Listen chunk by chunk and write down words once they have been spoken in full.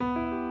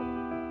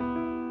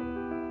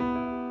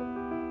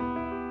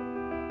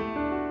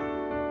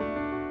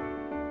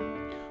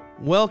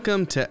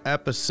Welcome to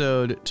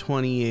episode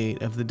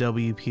 28 of the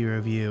WP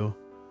Review.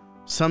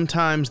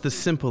 Sometimes the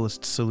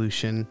simplest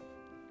solution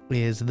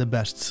is the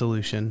best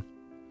solution.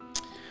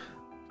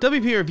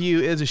 WP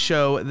Review is a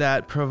show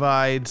that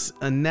provides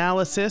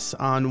analysis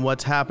on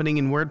what's happening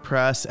in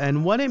WordPress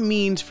and what it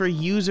means for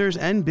users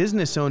and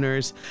business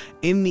owners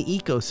in the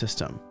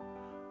ecosystem.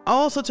 I'll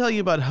also tell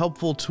you about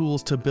helpful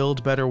tools to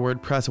build better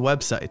WordPress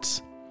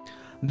websites.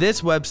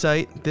 This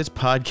podcast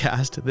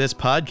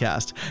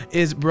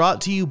is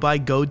brought to you by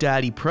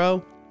GoDaddy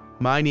Pro.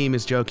 My name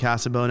is Joe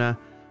Casabona.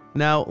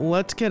 Now,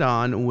 let's get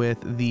on with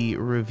the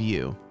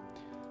review.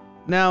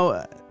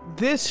 Now,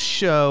 this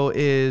show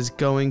is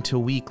going to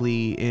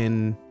weekly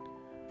in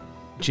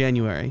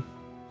January,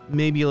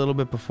 maybe a little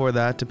bit before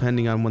that,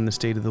 depending on when the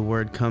State of the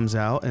Word comes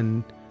out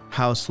and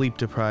how sleep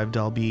deprived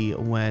I'll be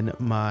when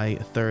my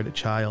third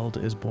child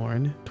is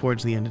born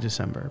towards the end of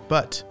December.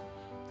 But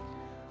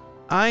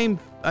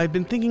I've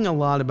been thinking a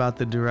lot about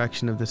the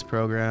direction of this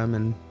program,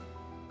 and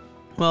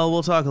well,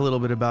 we'll talk a little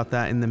bit about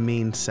that in the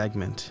main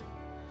segment.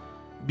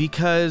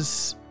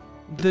 Because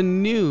the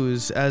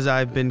news, as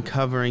I've been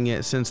covering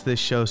it since this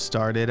show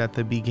started at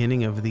the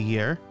beginning of the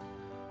year,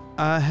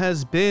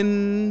 has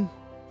been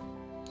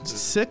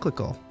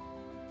cyclical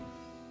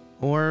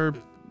or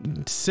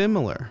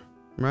similar,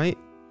 right?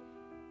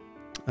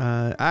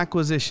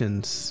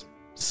 Acquisitions,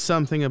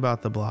 something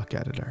about the block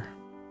editor,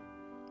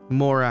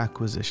 more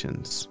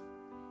acquisitions.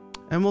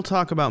 And we'll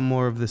talk about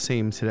more of the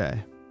same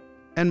today.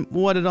 And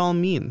what it all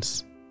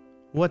means.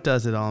 What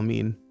does it all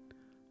mean?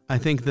 I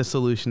think the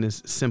solution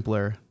is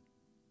simpler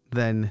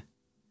than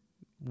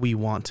we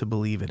want to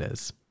believe it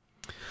is.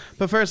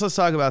 But first, let's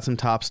talk about some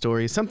top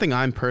stories. Something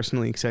I'm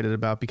personally excited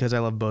about because I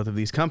love both of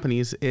these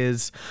companies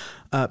is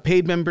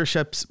Paid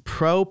Memberships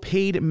Pro.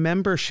 Paid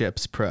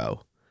Memberships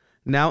Pro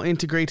now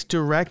integrates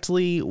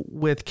directly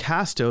with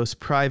Castos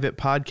private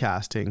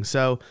podcasting.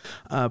 So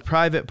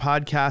private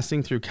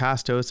podcasting through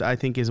Castos, I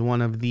think, is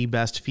one of the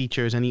best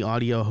features any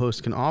audio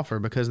host can offer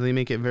because they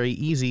make it very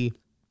easy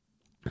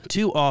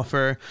to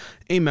offer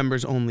a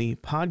members-only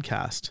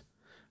podcast,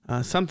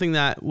 something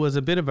that was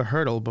a bit of a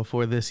hurdle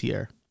before this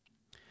year.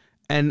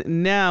 And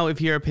now, if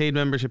you're a Paid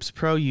Memberships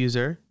Pro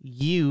user,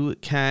 you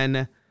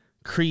can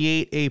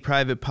create a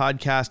private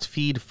podcast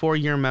feed for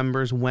your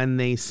members when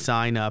they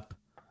sign up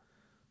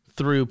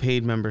through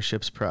Paid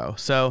Memberships Pro.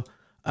 So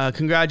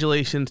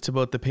congratulations to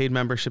both the Paid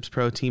Memberships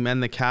Pro team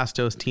and the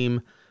Castos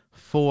team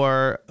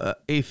for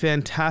a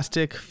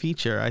fantastic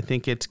feature. I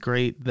think it's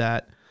great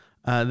that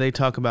they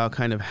talk about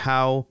kind of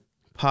how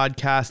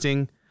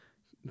podcasting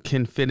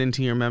can fit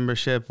into your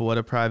membership, what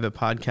a private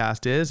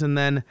podcast is, and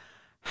then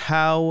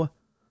how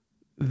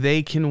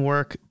they can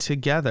work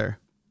together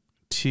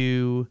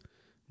to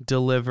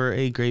deliver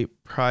a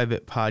great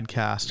private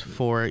podcast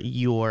for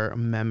your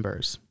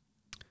members.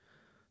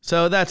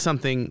 So that's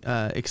something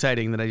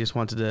exciting that I just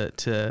wanted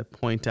to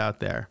point out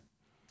there.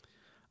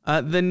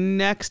 The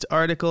next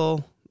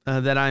article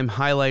that I'm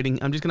highlighting,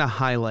 I'm just going to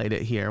highlight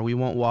it here. We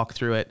won't walk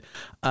through it.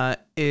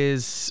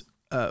 Is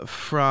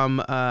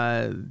from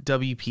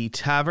WP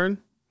Tavern,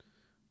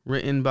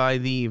 written by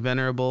the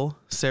venerable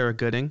Sarah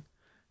Gooding.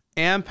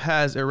 AMP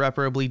has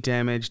irreparably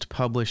damaged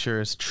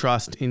publishers'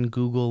 trust in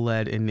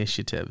Google-led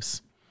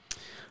initiatives.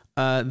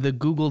 The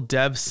Google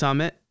Dev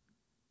Summit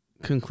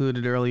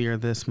concluded earlier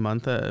this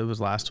month. It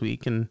was last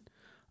week, and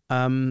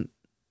a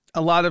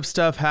lot of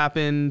stuff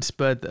happened,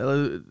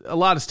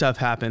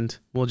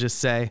 we'll just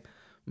say.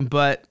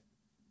 But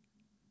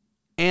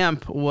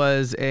AMP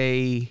was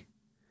a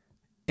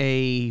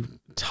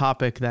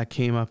topic that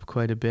came up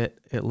quite a bit,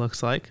 it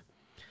looks like.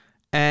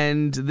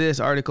 And this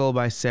article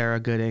by Sarah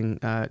Gooding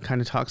kind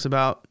of talks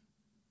about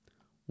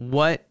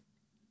what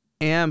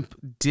AMP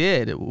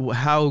did,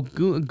 how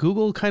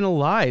Google kind of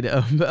lied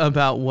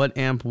about what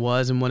AMP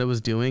was and what it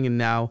was doing, and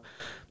now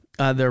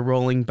they're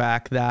rolling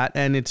back that.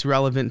 And it's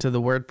relevant to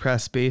the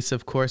WordPress space,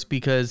 of course,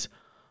 because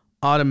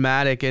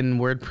Automattic and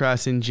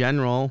WordPress in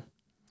general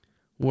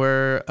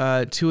were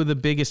two of the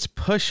biggest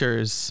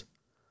pushers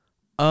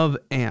of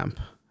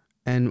AMP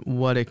and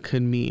what it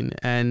could mean.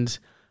 And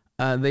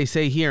they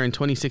say here in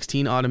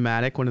 2016,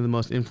 Automattic, one of the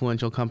most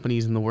influential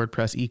companies in the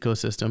WordPress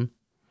ecosystem,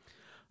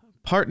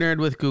 partnered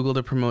with Google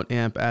to promote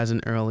AMP as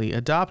an early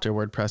adopter.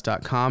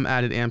 WordPress.com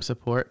added AMP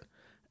support,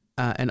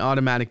 and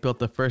Automattic built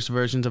the first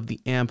versions of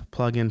the AMP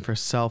plugin for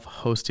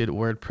self-hosted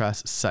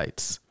WordPress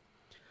sites.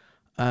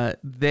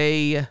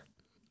 They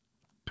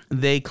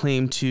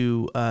claim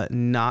to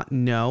not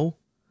know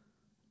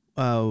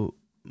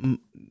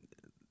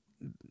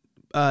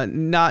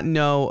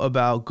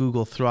about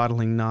Google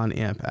throttling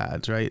non-AMP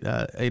ads, right?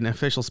 An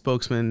official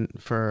spokesperson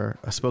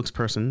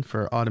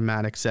for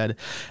Automattic said,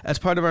 as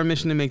part of our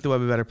mission to make the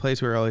web a better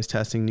place, we're always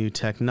testing new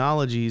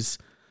technologies.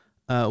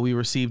 We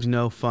received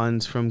no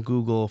funds from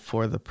Google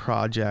for the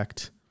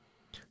project.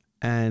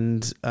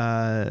 And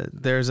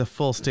there's a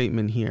full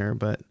statement here,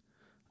 but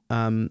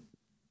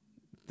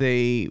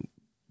they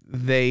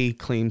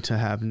claim to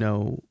have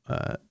no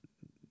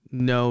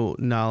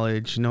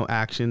knowledge, no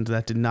actions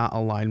that did not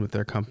align with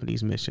their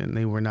company's mission.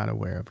 They were not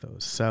aware of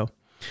those. So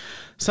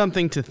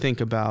something to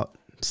think about,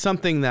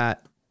 something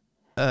that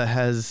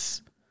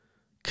has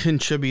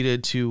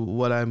contributed to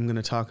what I'm going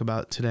to talk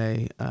about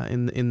today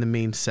in the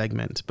main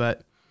segment.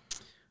 But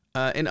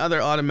in other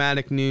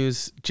Automattic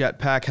news,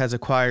 Jetpack has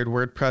acquired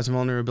WordPress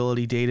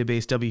vulnerability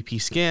database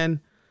WP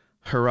Scan.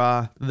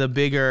 Hurrah! The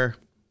bigger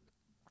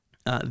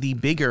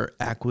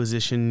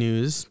acquisition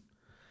news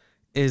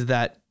is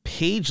that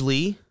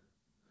Pagely,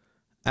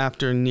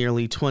 after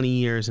nearly 20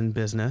 years in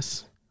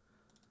business,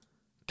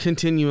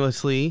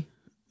 continuously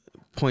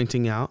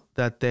pointing out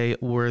that they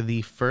were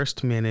the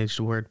first managed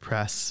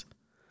WordPress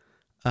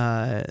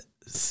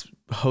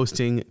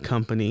hosting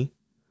company.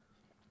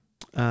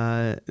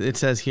 It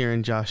says here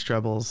in Josh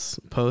Strebel's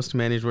post,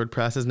 managed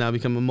WordPress has now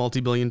become a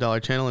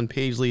multi-billion-dollar channel, and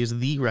Pagely is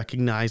the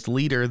recognized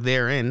leader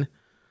therein.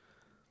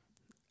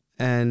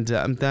 And they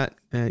were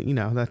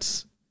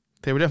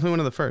definitely one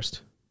of the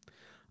first.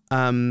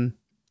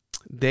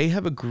 They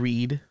have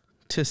agreed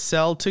to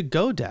sell to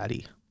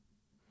GoDaddy.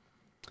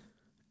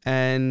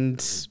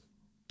 And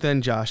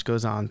then Josh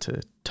goes on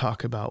to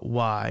talk about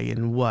why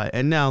and what.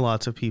 And now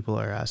lots of people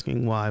are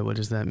asking why. What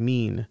does that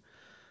mean?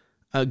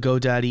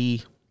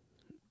 GoDaddy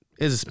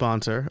is a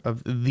sponsor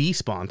of the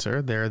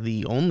sponsor. They're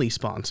the only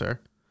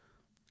sponsor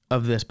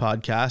of this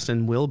podcast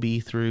and will be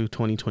through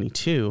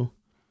 2022.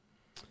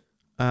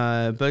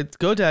 But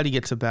GoDaddy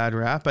gets a bad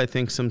rap, I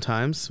think,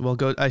 sometimes. Well,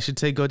 I should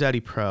say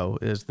GoDaddy Pro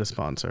is the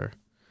sponsor.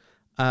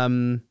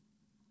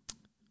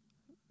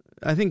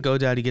 I think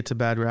GoDaddy gets a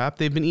bad rap.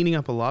 They've been eating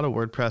up a lot of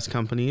WordPress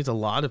companies. A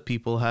lot of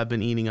people have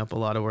been eating up a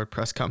lot of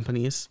WordPress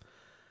companies.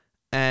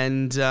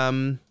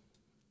 And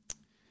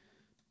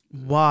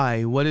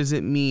why? What does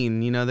it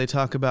mean? You know, they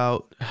talk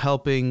about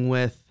helping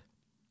with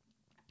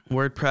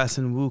WordPress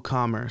and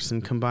WooCommerce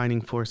and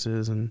combining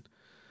forces. And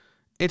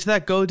it's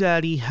that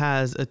GoDaddy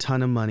has a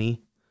ton of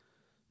money.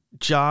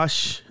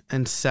 Josh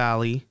and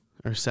Sally,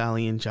 or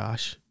Sally and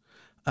Josh,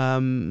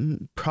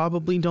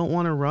 probably don't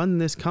want to run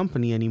this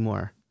company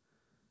anymore.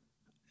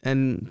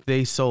 And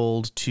they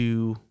sold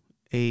to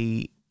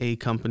a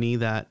company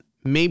that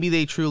maybe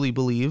they truly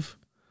believe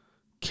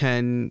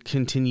can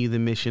continue the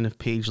mission of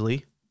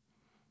Pagely.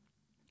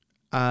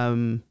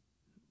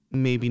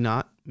 Maybe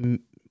not.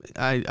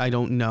 I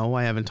don't know.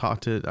 I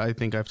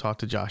think I've talked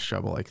to Josh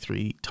Strebel like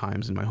 3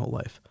 times in my whole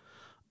life.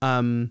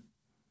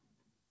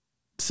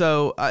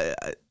 So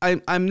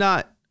I'm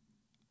not,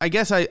 I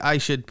guess I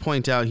should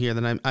point out here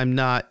that I'm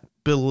not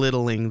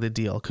belittling the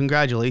deal.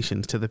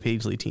 Congratulations to the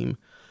Pagely team.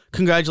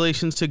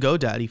 Congratulations to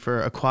GoDaddy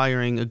for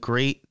acquiring a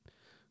great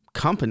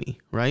company,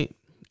 right?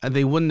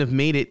 They wouldn't have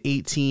made it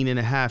 18 and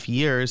a half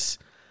years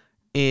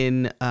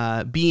in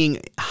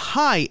being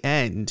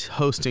high-end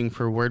hosting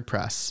for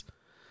WordPress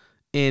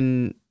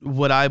in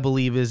what I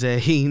believe is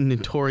a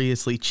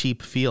notoriously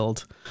cheap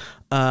field.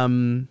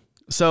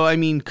 So, I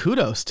mean,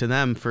 kudos to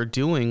them for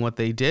doing what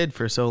they did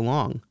for so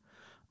long.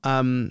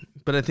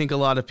 But I think a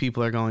lot of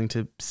people are going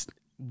to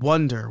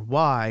wonder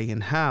why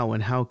and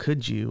how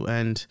could you?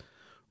 And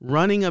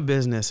running a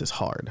business is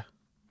hard.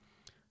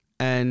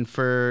 And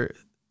for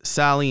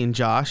Sally and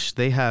Josh,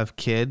 they have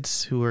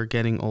kids who are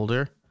getting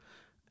older.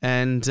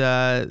 And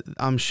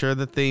I'm sure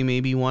that they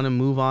maybe want to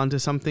move on to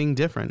something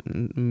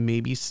different.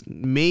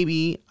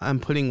 Maybe I'm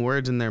putting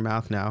words in their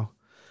mouth now.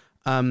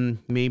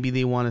 Maybe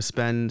they want to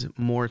spend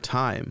more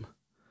time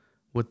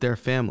with their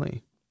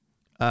family.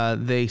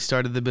 They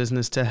started the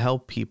business to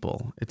help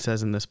people, it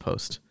says in this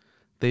post.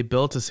 They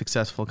built a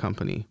successful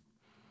company.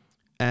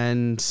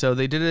 And so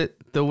they did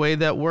it the way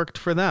that worked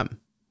for them.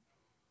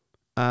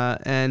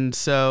 And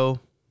so,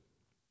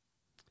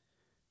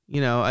 you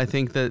know, I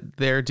think that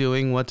they're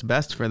doing what's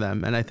best for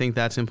them. And I think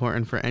that's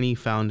important for any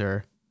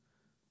founder,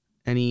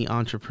 any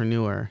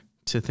entrepreneur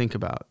to think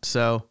about.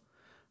 So,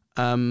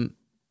 you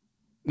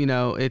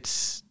know,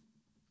 it's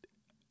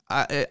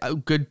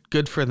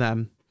good for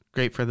them.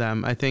 Great for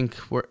them. I think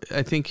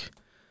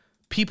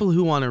people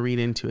who want to read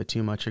into it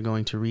too much are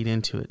going to read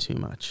into it too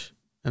much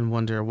and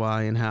wonder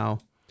why and how.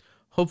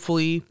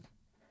 Hopefully,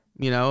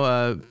 you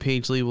know,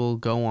 Pagely will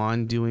go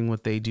on doing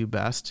what they do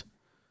best.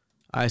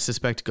 I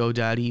suspect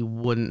GoDaddy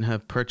wouldn't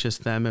have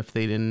purchased them if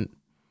they didn't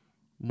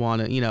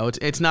want to, you know,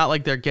 it's not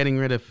like they're getting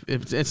rid of,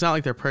 it's not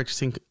like they're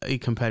purchasing a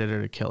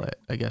competitor to kill it,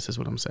 I guess is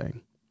what I'm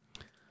saying.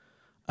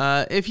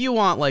 If you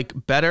want like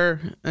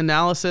better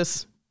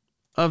analysis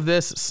of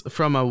this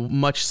from a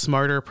much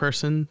smarter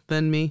person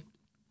than me,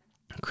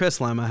 Chris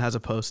Lemma has a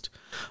post.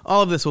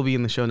 All of this will be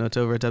in the show notes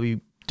over at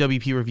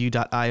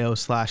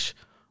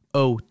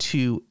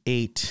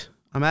wpreview.io/028.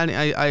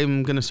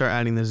 I'm going to start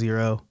adding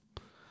the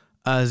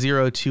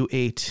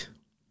 028.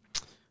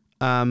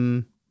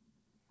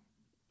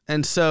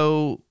 And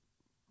so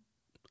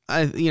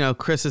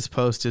Chris's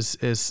post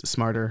is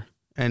smarter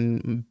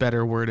and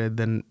better worded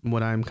than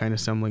what I'm kind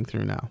of stumbling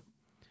through now.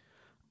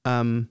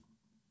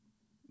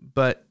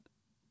 But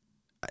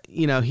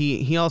you know,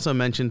 he also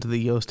mentioned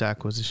the Yoast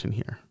acquisition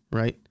here,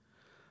 right?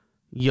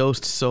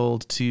 Yoast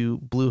sold to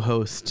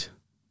Bluehost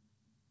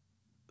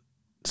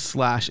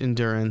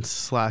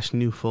 /Endurance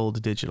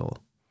 /Newfold Digital.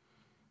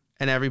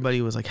 And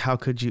everybody was like, how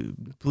could you?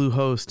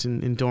 Bluehost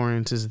and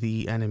Endurance is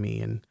the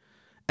enemy. And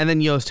then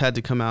Yoast had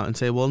to come out and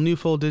say, well,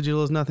 Newfold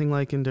Digital is nothing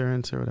like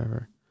Endurance or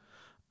whatever.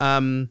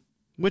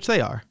 Which they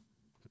are.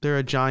 They're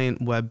a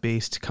giant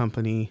web-based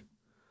company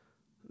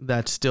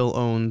that still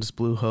owns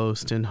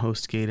Bluehost and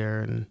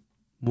HostGator and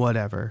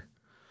whatever.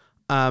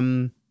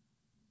 But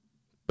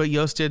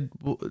Yoast did,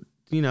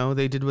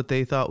 they did what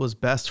they thought was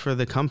best for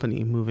the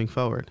company moving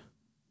forward.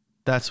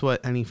 That's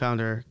what any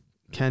founder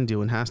can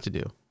do and has to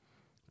do.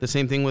 The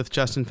same thing with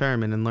Justin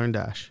Ferryman and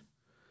LearnDash.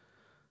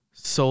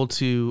 Sold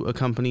to a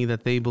company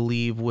that they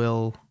believe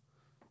will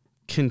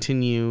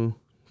continue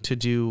to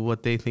do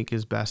what they think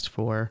is best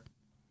for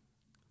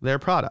their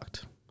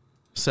product.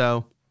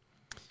 So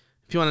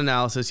if you want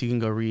analysis, you can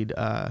go read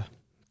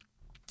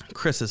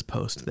Chris's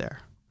post there.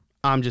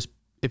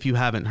 If you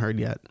haven't heard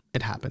yet,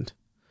 it happened.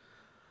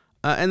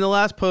 And the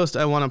last post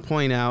I want to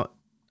point out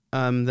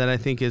that I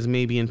think is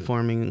maybe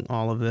informing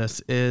all of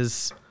this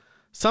is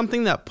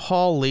something that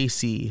Paul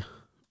Lacey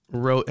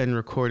wrote and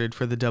recorded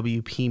for the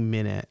WP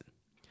Minute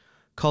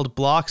called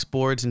Blocks,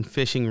 Boards, and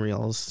Fishing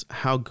Reels,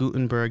 How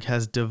Gutenberg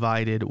Has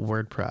Divided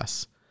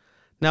WordPress.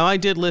 Now, I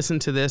did listen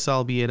to this,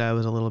 albeit I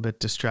was a little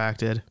bit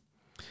distracted.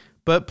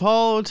 But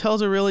Paul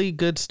tells a really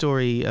good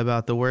story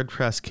about the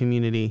WordPress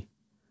community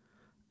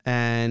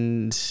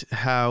and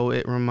how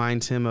it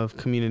reminds him of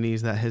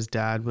communities that his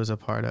dad was a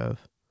part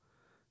of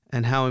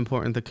and how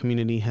important the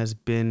community has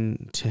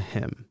been to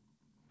him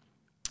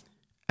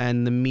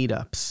and the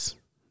meetups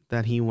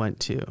that he went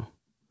to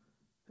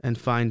and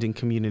finding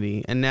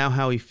community, and now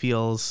how he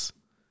feels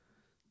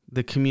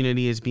the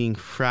community is being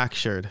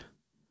fractured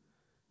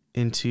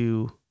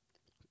into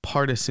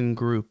partisan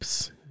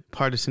groups.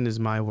 Partisan is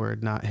my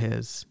word, not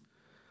his.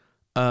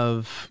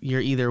 Of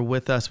you're either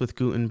with us with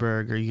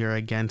Gutenberg or you're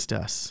against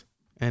us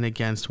and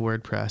against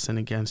WordPress and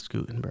against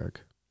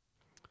Gutenberg.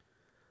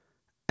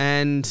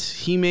 And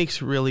he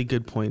makes really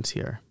good points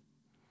here.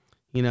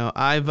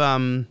 I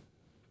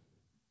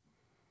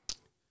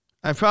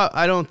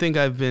don't think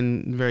I've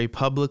been very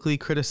publicly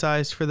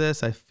criticized for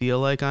this. I feel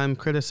like I'm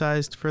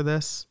criticized for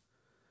this,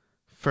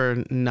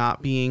 for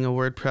not being a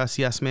WordPress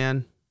yes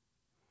man,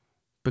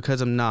 because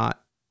I'm not.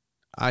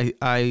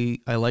 I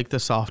like the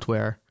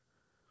software.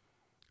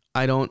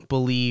 I don't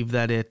believe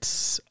that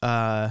it's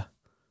the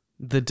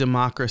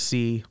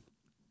democracy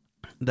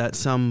that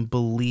some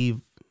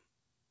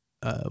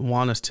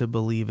want us to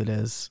believe it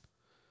is.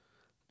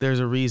 There's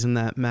a reason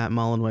that Matt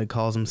Mullenweg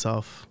calls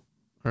himself,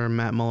 or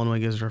Matt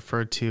Mullenweg is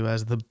referred to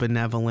as the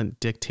benevolent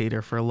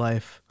dictator for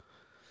life.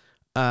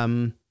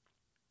 Only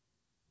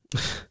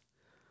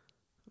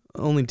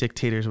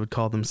dictators would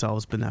call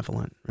themselves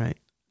benevolent, right?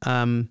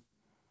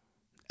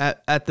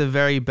 At the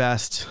very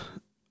best,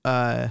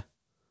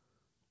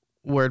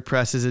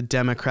 WordPress is a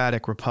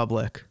democratic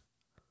republic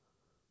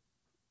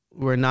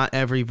where not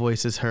every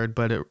voice is heard,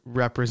 but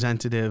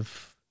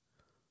representative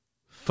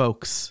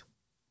folks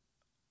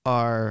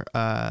are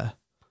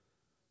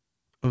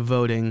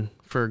voting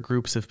for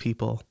groups of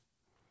people.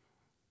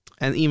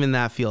 And even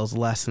that feels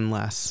less and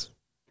less,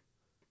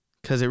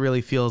 because it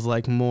really feels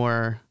like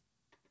more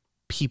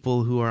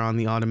people who are on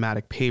the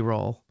automatic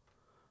payroll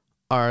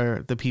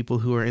are the people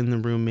who are in the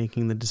room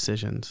making the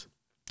decisions.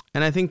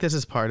 And I think this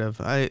is part of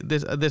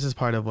this is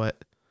part of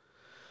what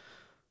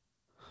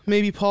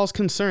maybe Paul's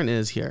concern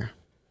is here.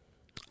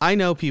 I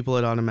know people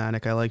at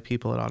Automattic. I like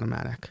people at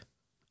Automattic.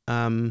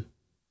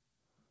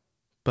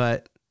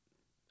 But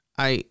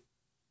I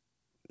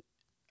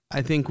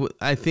think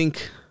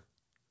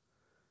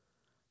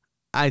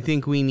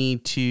we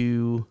need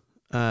to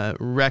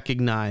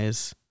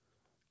recognize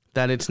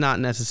that it's not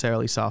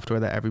necessarily software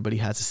that everybody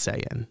has a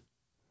say in.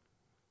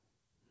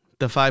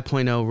 The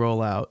 5.0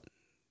 rollout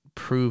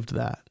proved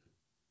that.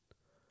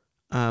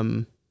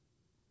 And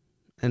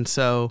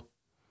so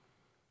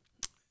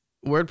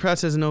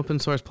WordPress is an open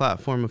source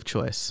platform of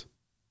choice.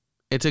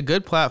 It's a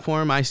good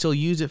platform. I still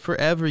use it for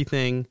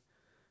everything,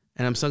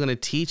 and I'm still going to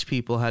teach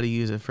people how to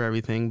use it for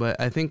everything. But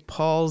I think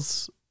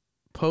Paul's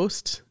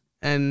post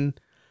and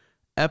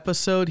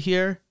episode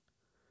here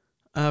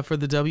for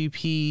the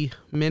WP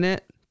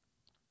Minute,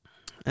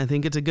 I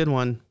think it's a good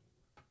one.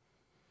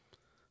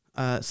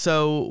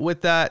 So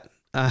with that,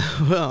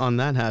 well, on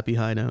that happy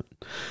high note,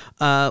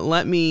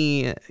 let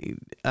me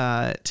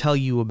tell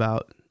you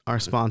about our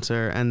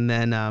sponsor, and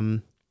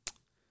then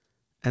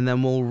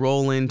we'll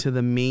roll into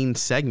the main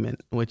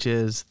segment, which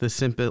is the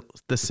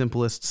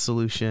simplest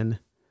solution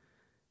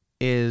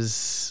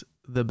is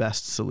the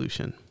best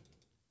solution.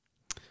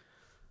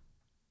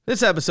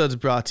 This whole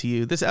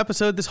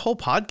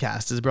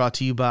podcast is brought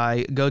to you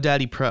by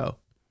GoDaddy Pro.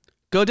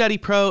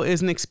 GoDaddy Pro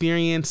is an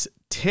experience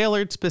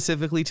tailored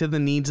specifically to the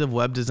needs of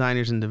web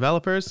designers and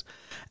developers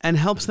and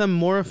helps them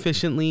more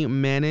efficiently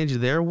manage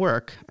their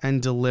work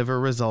and deliver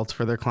results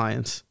for their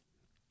clients.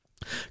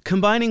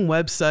 Combining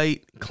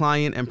website,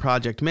 client, and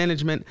project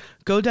management,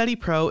 GoDaddy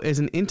Pro is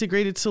an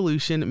integrated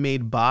solution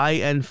made by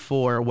and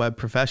for web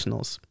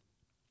professionals.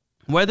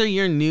 Whether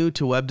you're new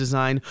to web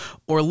design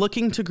or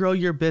looking to grow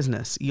your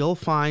business, you'll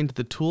find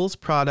the tools,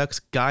 products,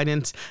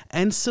 guidance,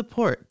 and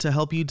support to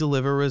help you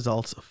deliver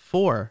results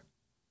for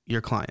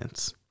your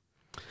clients.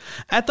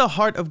 At the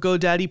heart of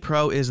GoDaddy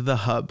Pro is the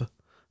Hub.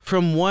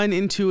 From one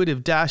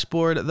intuitive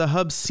dashboard, the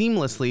Hub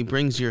seamlessly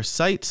brings your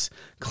sites,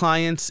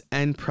 clients,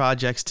 and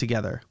projects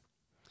together.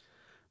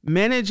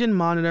 Manage and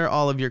monitor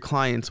all of your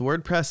clients'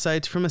 WordPress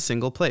sites from a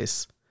single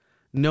place.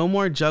 No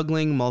more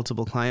juggling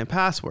multiple client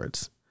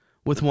passwords.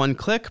 With one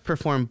click,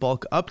 perform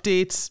bulk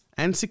updates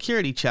and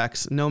security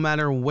checks no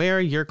matter where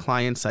your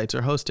client sites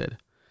are hosted.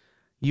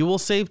 You will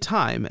save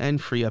time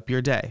and free up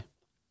your day.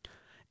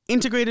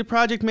 Integrated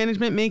project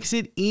management makes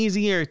it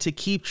easier to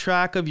keep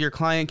track of your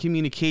client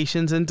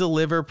communications and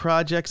deliver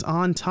projects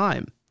on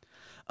time.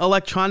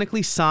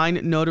 Electronically sign,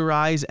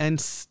 notarize,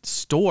 and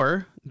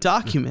store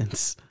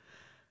documents.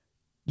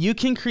 You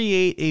can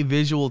create a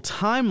visual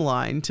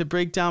timeline to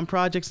break down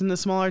projects into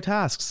smaller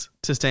tasks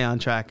to stay on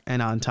track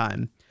and on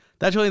time.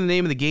 That's really the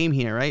name of the game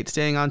here, right?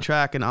 Staying on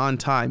track and on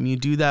time. You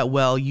do that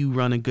well, you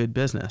run a good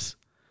business.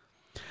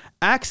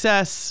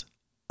 Access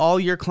all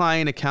your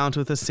client accounts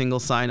with a single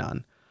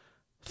sign-on.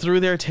 Through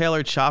their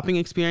tailored shopping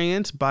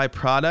experience, buy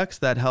products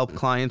that help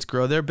clients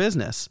grow their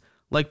business,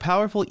 like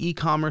powerful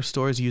e-commerce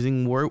stores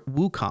using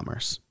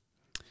WooCommerce.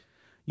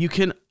 You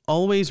can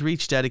always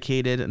reach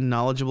dedicated,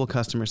 knowledgeable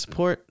customer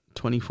support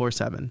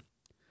 24/7.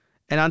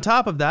 And on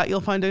top of that, you'll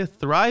find a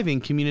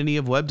thriving community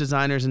of web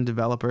designers and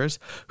developers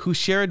who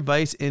share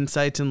advice,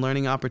 insights, and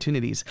learning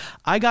opportunities.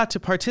 I got to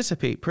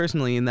participate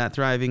personally in that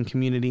thriving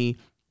community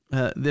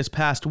this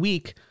past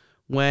week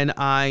when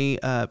I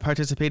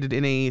participated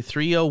in a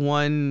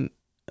 301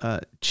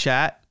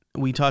 chat.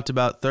 We talked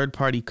about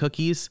third-party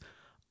cookies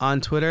on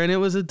Twitter, and it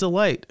was a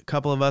delight. A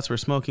couple of us were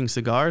smoking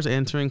cigars,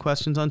 answering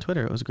questions on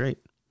Twitter. It was great.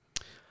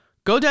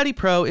 GoDaddy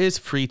Pro is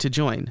free to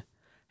join.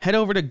 Head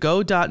over to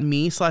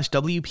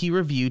go.me/WP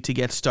Review to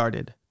get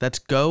started. That's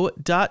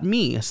go.me/WP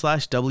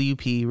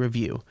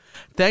Review.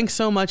 Thanks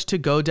so much to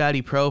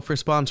GoDaddy Pro for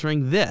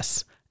sponsoring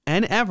this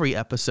and every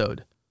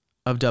episode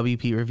of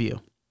WP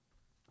Review.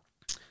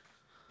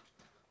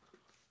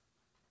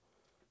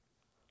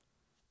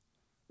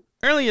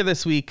 Earlier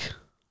this week,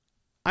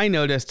 I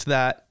noticed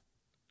that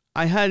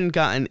I hadn't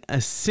gotten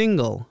a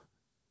single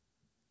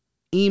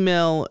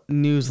email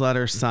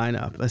newsletter sign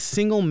up, a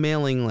single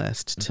mailing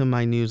list to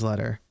my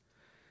newsletter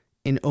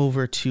in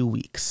over 2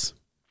 weeks.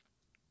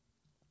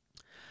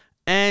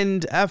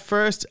 And at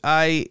first,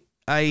 I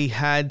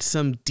had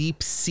some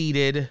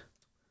deep-seated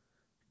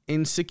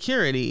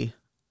insecurity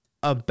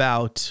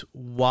about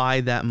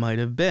why that might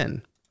have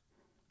been.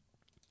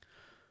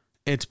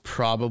 It's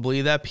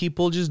probably that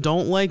people just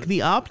don't like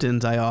the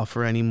opt-ins I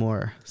offer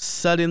anymore,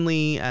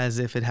 suddenly as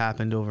if it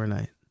happened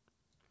overnight.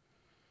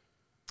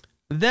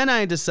 Then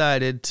I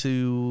decided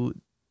to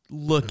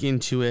look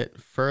into it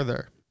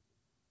further,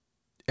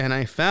 and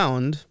I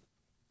found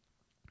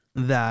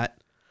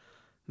that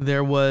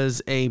there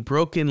was a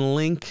broken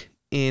link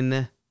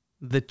in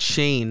the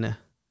chain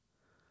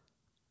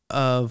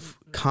of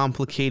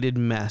complicated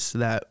mess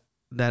that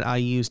I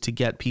use to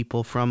get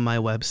people from my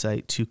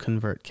website to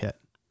ConvertKit.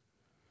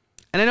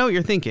 And I know what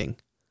you're thinking.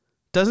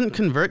 Doesn't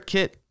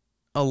ConvertKit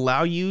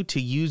allow you to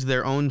use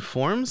their own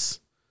forms?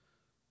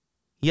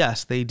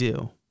 Yes, they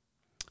do.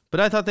 But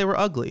I thought they were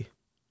ugly.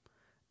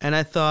 And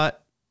I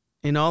thought,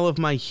 in all of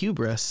my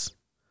hubris,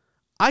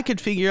 I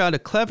could figure out a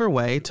clever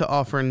way to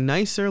offer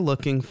nicer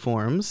looking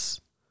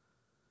forms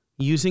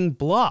using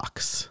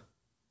blocks.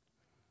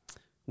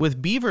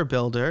 With Beaver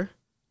Builder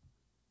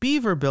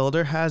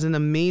has an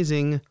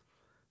amazing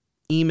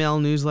email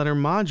newsletter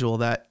module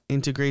that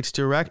integrates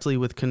directly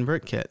with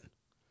ConvertKit.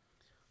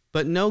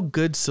 But no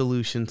good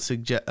solution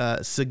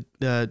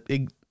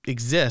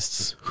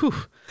exists.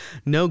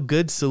 No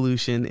good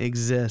solution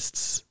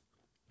exists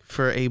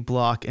for a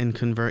block in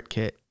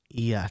ConvertKit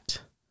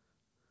yet.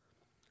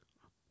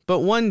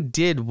 But one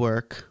did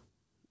work,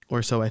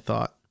 or so I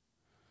thought,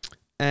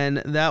 and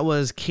that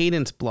was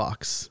Cadence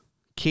Blocks.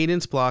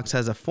 Cadence Blocks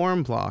has a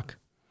form block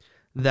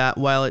that,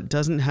 while it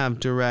doesn't have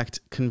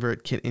direct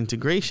ConvertKit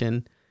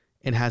integration,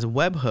 it has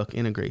webhook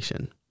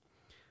integration.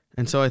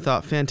 And so I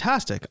thought,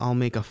 fantastic, I'll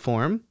make a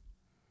form.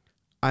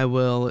 I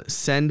will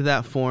send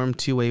that form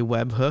to a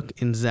webhook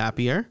in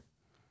Zapier.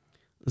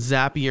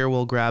 Zapier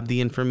will grab the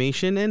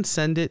information and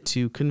send it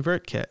to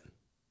ConvertKit.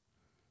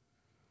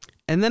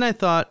 And then I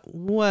thought,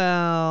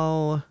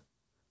 well,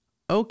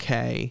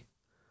 okay,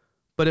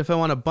 but if I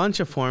want a bunch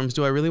of forms,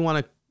 do I really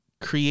want to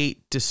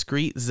create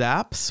discrete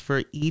zaps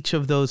for each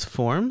of those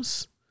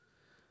forms?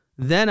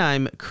 Then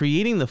I'm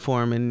creating the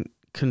form in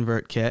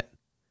ConvertKit.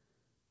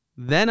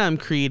 Then I'm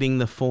creating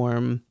the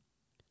form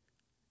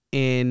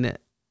in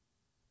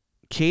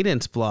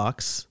Cadence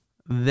Blocks.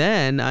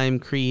 Then I'm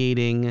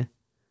creating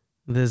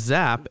the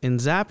zap in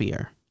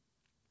Zapier.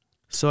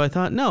 So I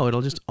thought, no,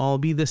 it'll just all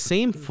be the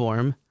same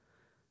form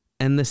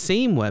and the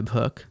same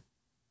webhook,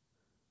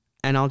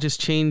 and I'll just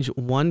change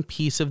one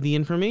piece of the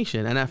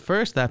information. And at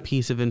first, that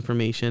piece of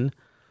information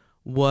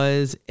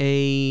was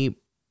the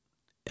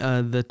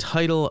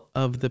title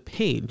of the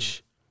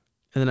page.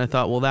 And then I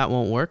thought, well, that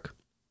won't work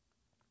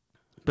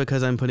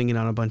because I'm putting it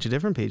on a bunch of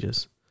different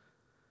pages.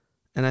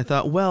 And I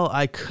thought, well,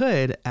 I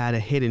could add a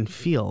hidden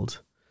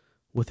field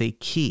with a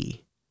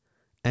key.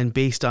 And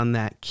based on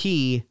that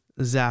key,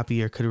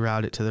 Zapier could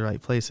route it to the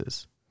right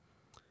places.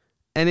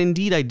 And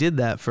indeed, I did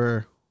that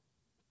for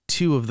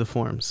 2 of the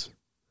forms.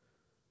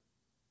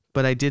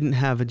 But I didn't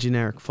have a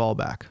generic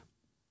fallback.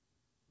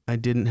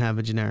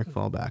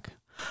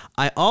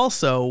 I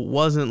also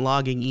wasn't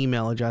logging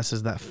email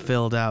addresses that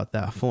filled out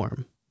that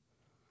form.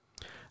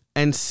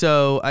 And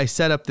so I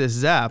set up this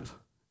Zap,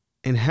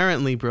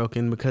 inherently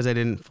broken because I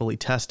didn't fully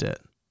test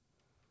it.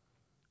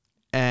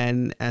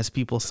 And as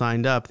people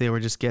signed up, they were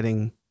just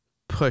getting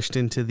pushed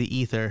into the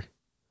ether.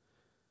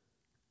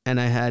 And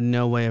I had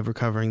no way of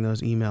recovering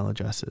those email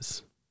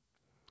addresses.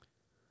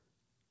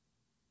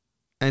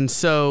 And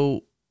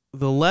so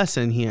the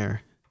lesson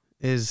here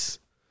is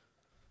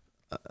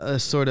a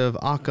sort of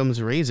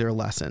Occam's razor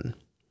lesson.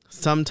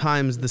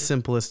 Sometimes the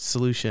simplest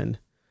solution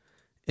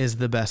is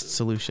the best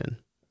solution.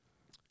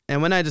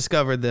 And when I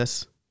discovered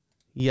this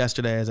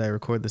yesterday as I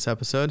record this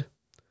episode,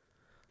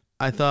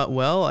 I thought,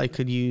 well, I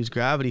could use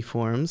Gravity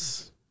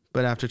Forms,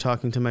 but after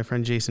talking to my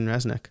friend Jason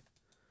Resnick,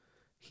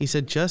 he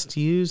said, just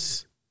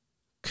use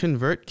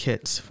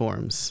ConvertKit's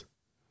forms.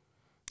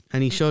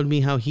 And he showed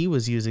me how he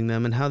was using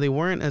them and how they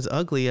weren't as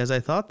ugly as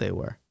I thought they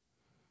were.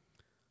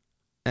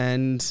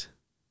 And,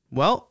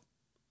 well,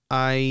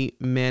 I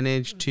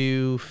managed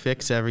to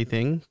fix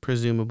everything,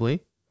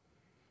 presumably.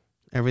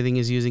 Everything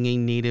is using a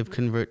native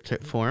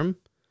ConvertKit form.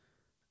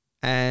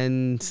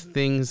 And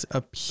things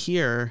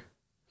appear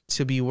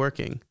to be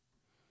working.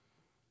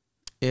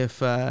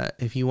 If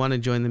you want to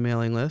join the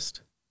mailing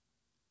list,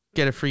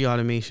 get a free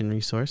automation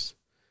resource,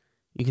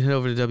 you can head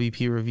over to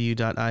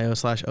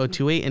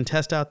wpreview.io/028 and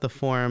test out the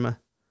form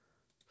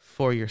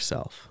for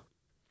yourself.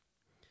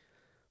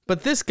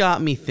 But this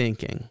got me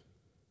thinking.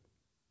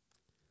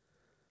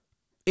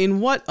 In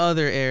what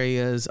other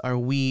areas are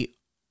we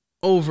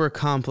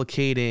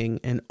overcomplicating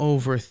and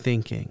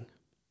overthinking?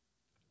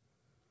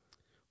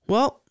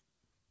 Well,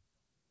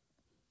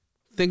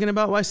 thinking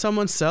about why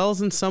someone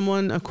sells and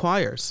someone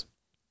acquires.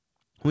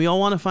 We all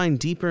want to find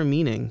deeper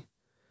meaning.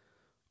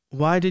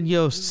 Why did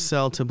Yoast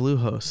sell to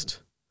Bluehost?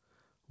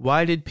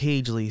 Why did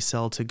Pagely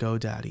sell to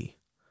GoDaddy?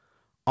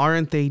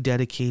 Aren't they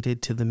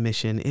dedicated to the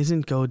mission?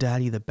 Isn't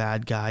GoDaddy the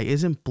bad guy?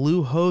 Isn't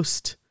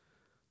Bluehost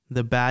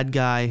the bad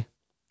guy?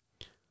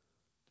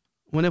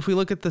 When if we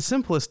look at the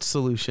simplest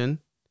solution,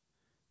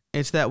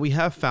 it's that we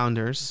have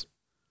founders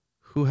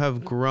who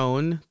have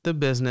grown the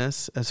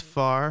business as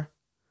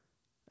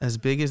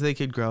big as they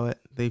could grow it.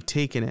 They've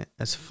taken it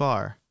as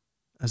far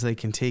as they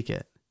can take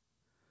it.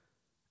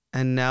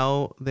 And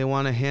now they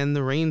want to hand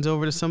the reins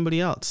over to somebody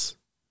else.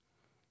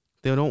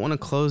 They don't want to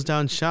close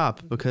down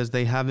shop because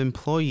they have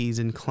employees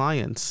and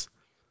clients.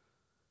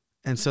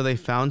 And so they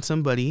found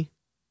somebody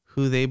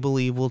who they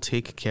believe will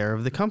take care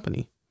of the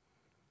company.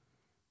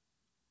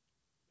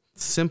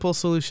 Simple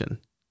solution.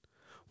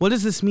 What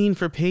does this mean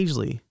for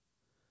Pagely?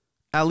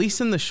 At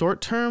least in the short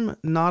term,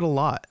 not a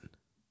lot.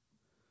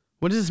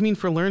 What does this mean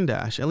for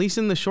LearnDash? At least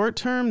in the short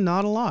term,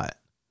 not a lot.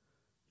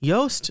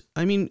 Yoast,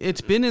 I mean,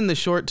 it's been in the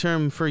short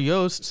term for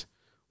Yoast.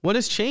 What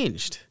has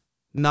changed?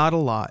 Not a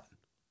lot.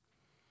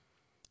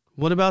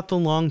 What about the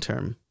long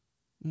term?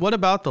 What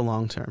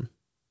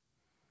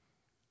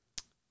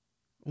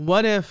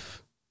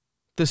if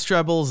the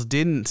Strebels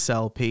didn't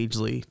sell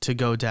Pagely to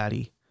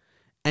GoDaddy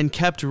and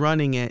kept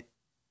running it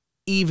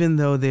even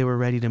though they were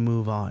ready to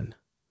move on?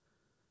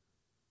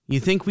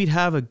 You think we'd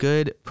have a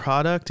good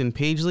product in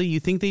Pagely? You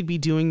think they'd be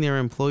doing their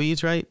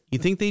employees right? You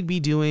think they'd be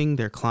doing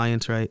their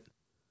clients right?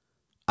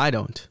 I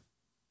don't.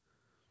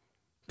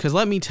 Because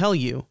let me tell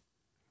you,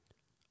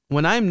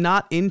 when I'm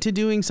not into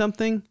doing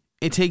something,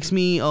 it takes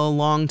me a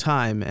long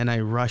time and I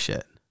rush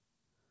it.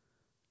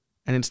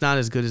 And it's not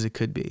as good as it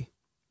could be.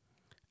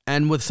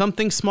 And with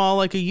something small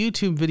like a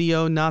YouTube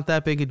video, not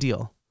that big a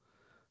deal.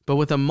 But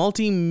with a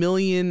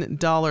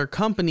multi-million-dollar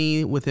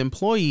company with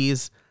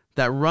employees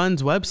that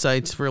runs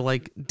websites for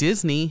like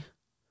Disney,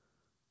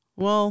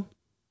 well,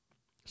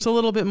 it's a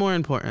little bit more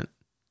important.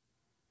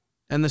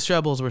 And the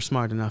Strebels were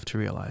smart enough to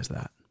realize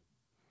that.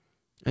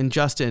 And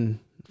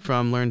Justin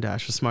from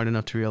LearnDash was smart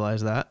enough to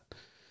realize that.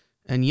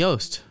 And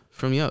Yoast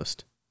from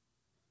Yoast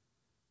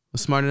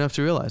was smart enough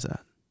to realize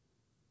that.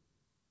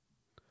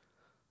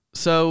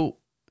 So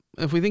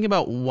if we think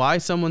about why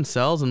someone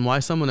sells and why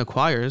someone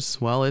acquires,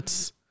 well,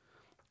 it's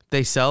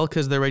they sell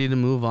because they're ready to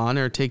move on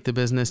or take the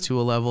business to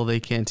a level they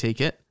can't take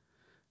it.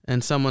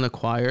 And someone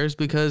acquires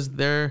because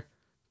they're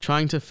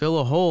trying to fill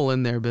a hole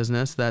in their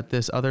business that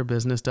this other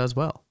business does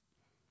well.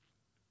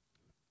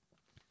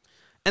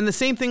 And the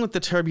same thing with the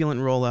turbulent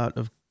rollout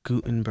of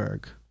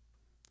Gutenberg.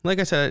 Like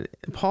I said,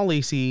 Paul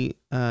Lacey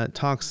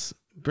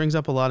brings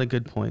up a lot of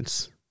good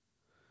points.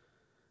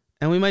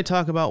 And we might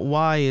talk about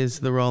why is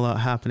the rollout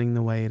happening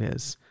the way it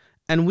is.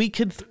 And we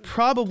could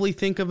probably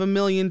think of a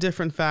million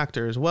different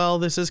factors. Well,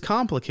 this is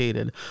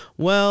complicated.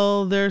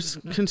 Well, there's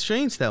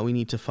constraints that we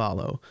need to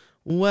follow.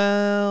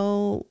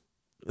 Well,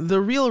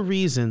 the real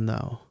reason,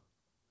 though,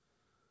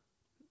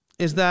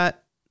 is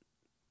that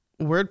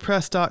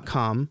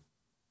WordPress.com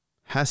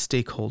has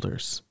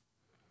stakeholders,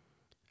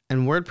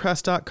 and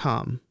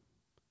WordPress.com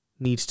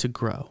needs to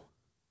grow.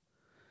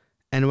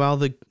 And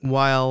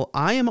while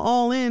I am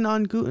all in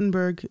on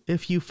Gutenberg,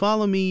 if you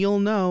follow me, you'll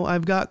know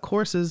I've got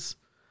courses.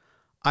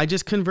 I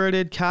just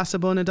converted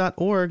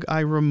Casabona.org.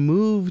 I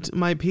removed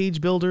my page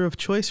builder of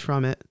choice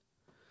from it.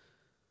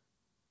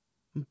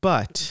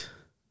 But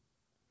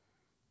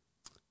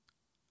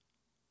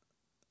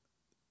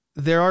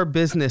there are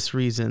business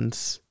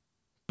reasons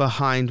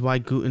behind why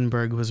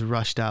Gutenberg was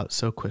rushed out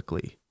so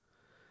quickly.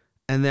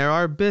 And there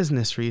are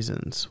business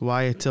reasons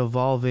why it's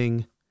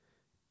evolving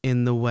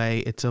in the way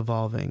it's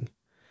evolving.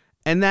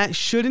 And that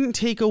shouldn't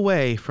take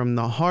away from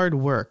the hard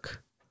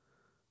work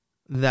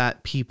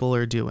that people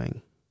are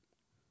doing.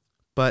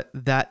 But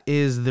that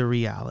is the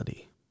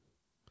reality.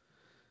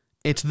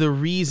 It's the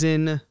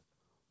reason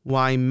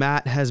why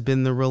Matt has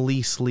been the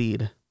release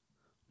lead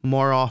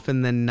more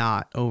often than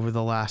not over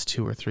the last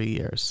 2 or 3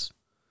 years.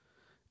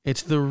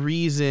 It's the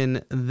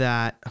reason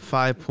that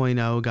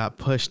 5.0 got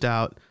pushed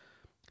out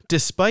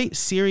despite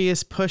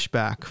serious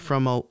pushback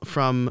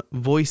from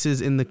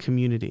voices in the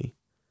community,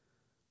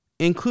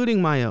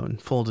 including my own,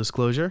 full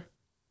disclosure.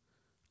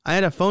 I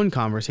had a phone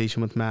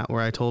conversation with Matt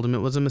where I told him it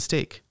was a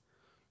mistake.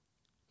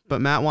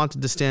 But Matt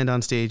wanted to stand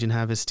on stage and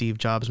have his Steve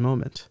Jobs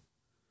moment.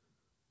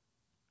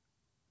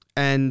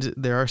 And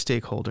there are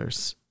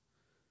stakeholders.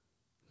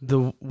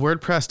 The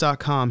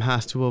WordPress.com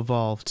has to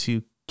evolve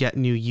to get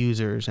new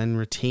users and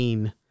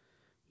retain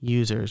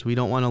users. We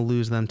don't want to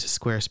lose them to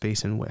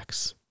Squarespace and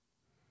Wix.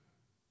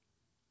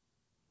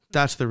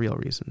 That's the real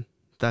reason.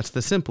 That's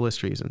the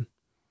simplest reason.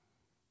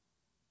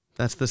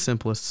 That's the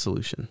simplest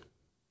solution.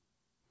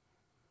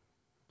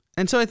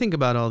 And so I think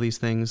about all these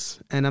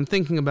things, and I'm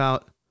thinking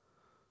about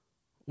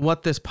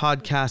what this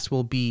podcast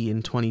will be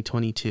in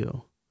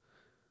 2022.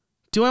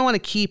 Do I want to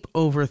keep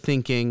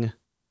overthinking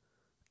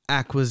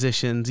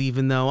acquisitions,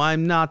 even though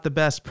I'm not the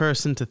best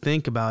person to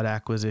think about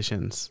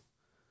acquisitions?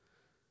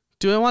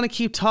 Do I want to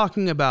keep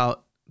talking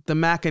about the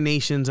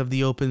machinations of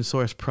the open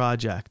source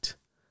project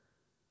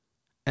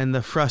and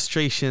the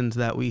frustrations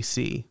that we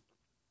see?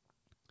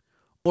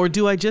 Or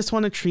do I just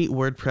want to treat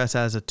WordPress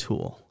as a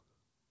tool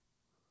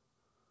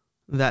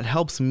that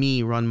helps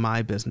me run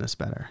my business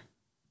better?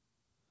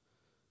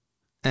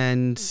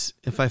 And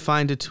if I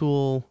find a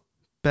tool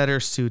better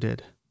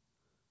suited,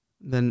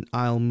 then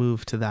I'll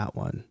move to that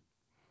one.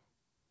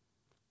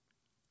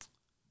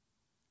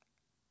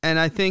 And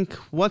I think,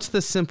 what's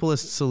the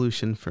simplest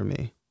solution for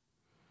me?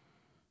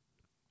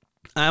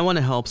 I want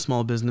to help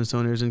small business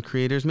owners and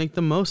creators make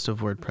the most of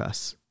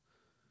WordPress.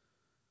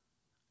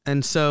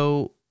 And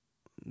so,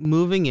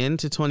 moving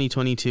into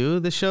 2022,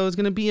 the show is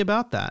going to be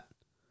about that.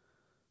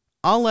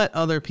 I'll let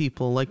other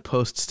people like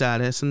Post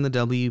Status and the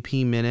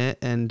WP Minute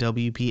and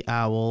WP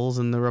Owls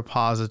and the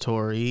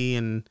repository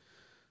and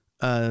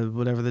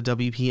whatever the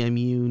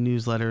WPMU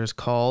newsletter is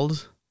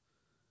called,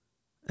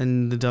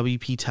 and the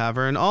WP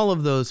Tavern, all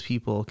of those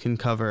people can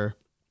cover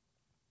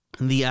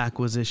the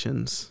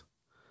acquisitions.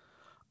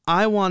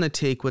 I want to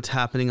take what's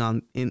happening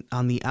on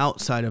the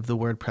outside of the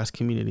WordPress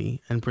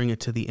community and bring it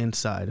to the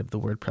inside of the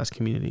WordPress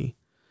community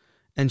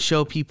and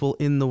show people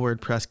in the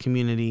WordPress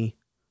community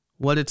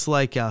what it's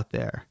like out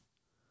there.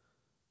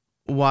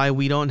 Why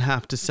we don't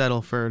have to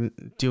settle for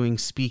doing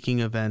speaking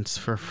events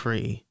for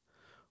free,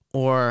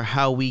 or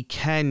how we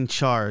can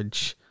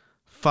charge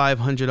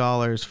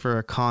 $500 for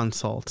a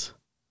consult.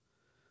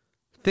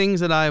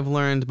 Things that I've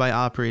learned by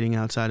operating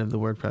outside of the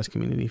WordPress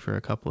community for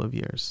a couple of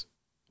years,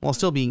 while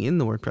still being in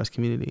the WordPress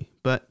community,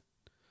 but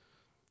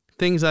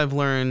things I've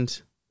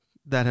learned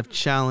that have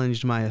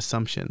challenged my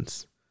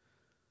assumptions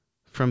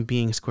from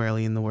being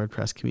squarely in the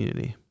WordPress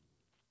community.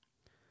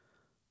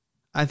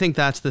 I think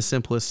that's the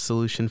simplest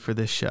solution for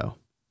this show.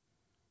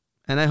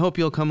 And I hope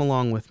you'll come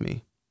along with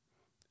me.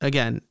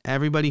 Again,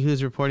 everybody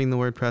who's reporting the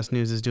WordPress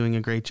news is doing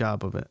a great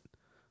job of it.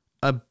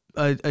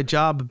 A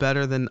job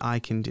better than I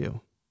can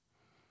do.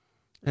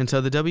 And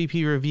so the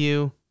WP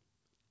Review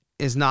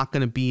is not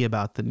going to be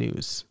about the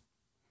news.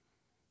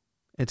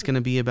 It's going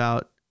to be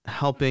about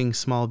helping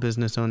small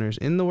business owners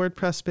in the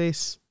WordPress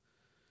space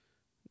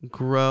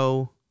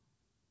grow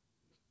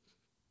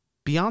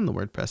beyond the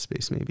WordPress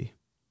space, maybe.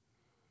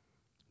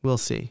 We'll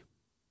see.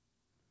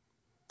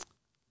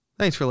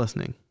 Thanks for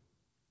listening.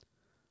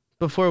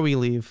 Before we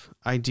leave,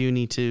 I do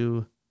need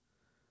to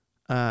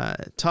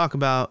talk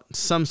about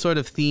some sort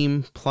of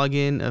theme,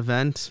 plugin,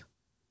 event,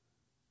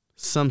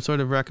 some sort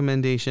of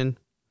recommendation.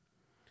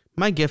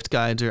 My gift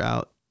guides are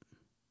out.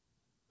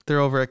 They're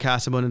over at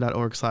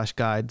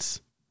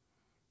casabona.org/guides.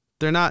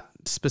 They're not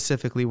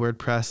specifically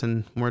WordPress,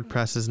 and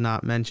WordPress is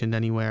not mentioned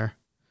anywhere.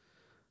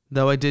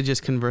 Though I did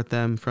just convert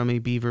them from a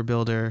Beaver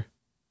Builder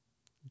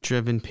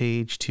driven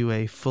page to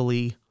a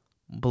fully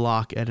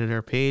block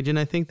editor page, and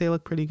I think they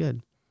look pretty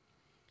good.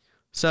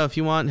 So if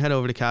you want, head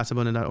over to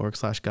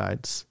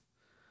casabona.org/guides.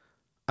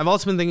 I've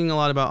also been thinking a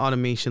lot about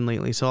automation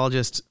lately, so I'll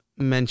just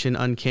mention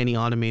Uncanny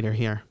Automator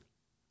here.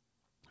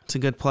 It's a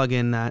good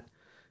plugin that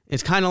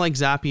it's kind of like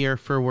Zapier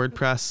for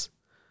WordPress.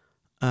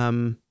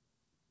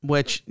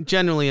 which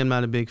generally I'm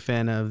not a big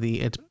fan of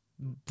it's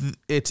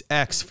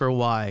X for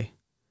Y.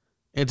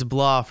 It's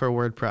blah for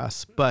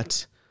WordPress,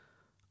 but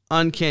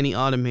Uncanny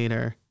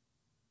Automator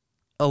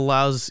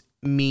allows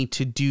me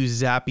to do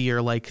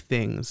Zapier-like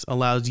things,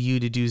 allows you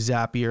to do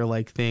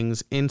Zapier-like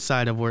things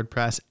inside of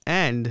WordPress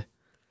and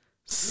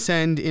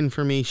send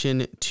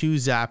information to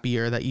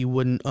Zapier that you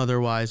wouldn't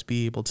otherwise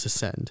be able to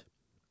send.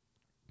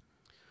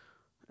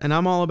 And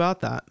I'm all about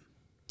that.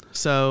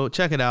 So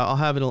check it out. I'll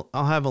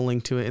have a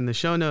link to it in the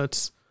show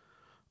notes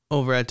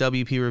over at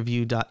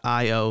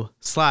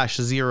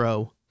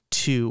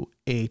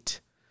wpreview.io/028.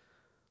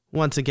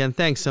 Once again,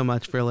 thanks so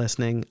much for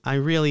listening. I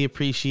really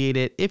appreciate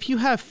it. If you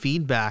have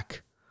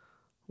feedback,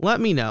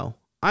 let me know.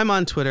 I'm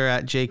on Twitter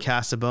at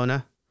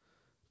jcasabona.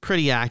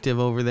 Pretty active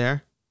over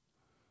there.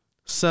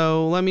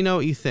 So let me know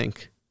what you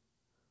think.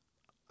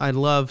 I'd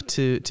love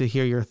to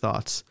hear your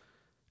thoughts.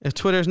 If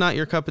Twitter's not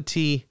your cup of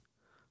tea,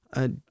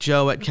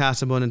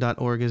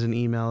 joe@casabona.org is an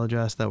email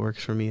address that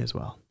works for me as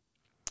well.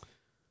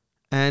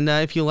 And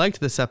if you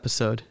liked this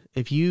episode,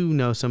 if you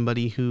know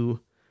somebody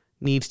who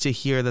needs to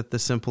hear that the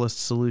simplest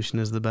solution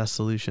is the best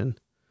solution,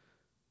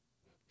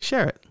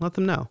 share it. Let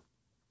them know.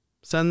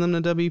 Send them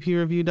to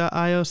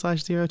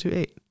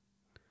wpreview.io/028.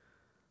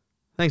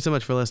 Thanks so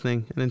much for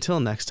listening. And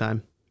until next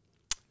time,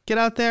 get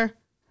out there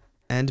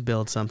and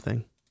build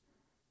something.